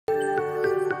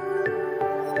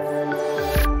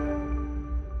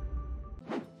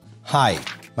Hi,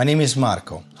 my name is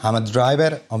Marco. I'm a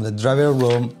driver of the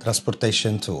Driverinrome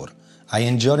transportation tour. I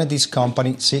joined this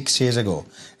company 6 years ago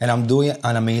and I'm doing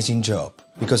an amazing job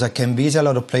because I can visit a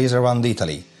lot of places around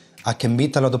Italy. I can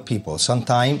meet a lot of people.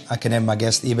 Sometimes I can have my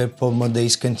guests even for more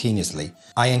days continuously.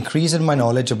 I increased my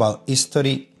knowledge about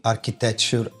history,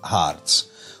 architecture, arts.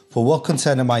 For what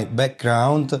concerns my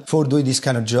background, for doing this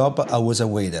kind of job, I was a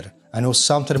waiter. I know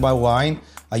something about wine.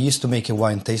 I used to make a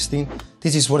wine tasting.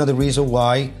 This is one of the reasons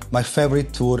why my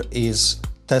favorite tour is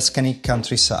Tuscany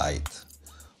countryside,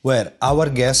 where our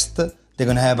guests, they're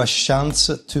gonna have a chance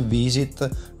to visit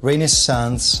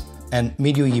Renaissance and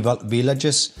medieval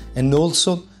villages, and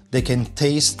also they can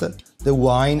taste the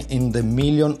wine in the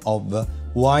million of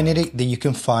winery that you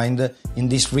can find in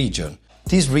this region.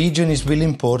 This region is really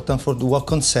important for what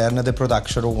concerns the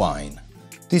production of wine.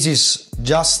 This is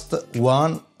just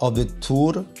one of the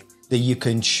tours that you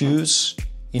can choose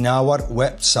in our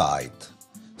website.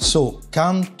 So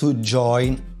come to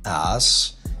join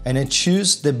us and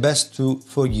choose the best tour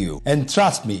for you. And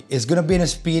trust me, it's gonna be an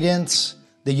experience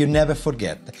that you never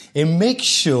forget. And make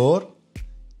sure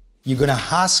you're gonna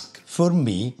ask for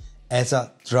me as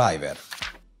a driver.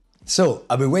 So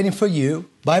I'll be waiting for you.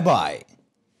 Bye bye.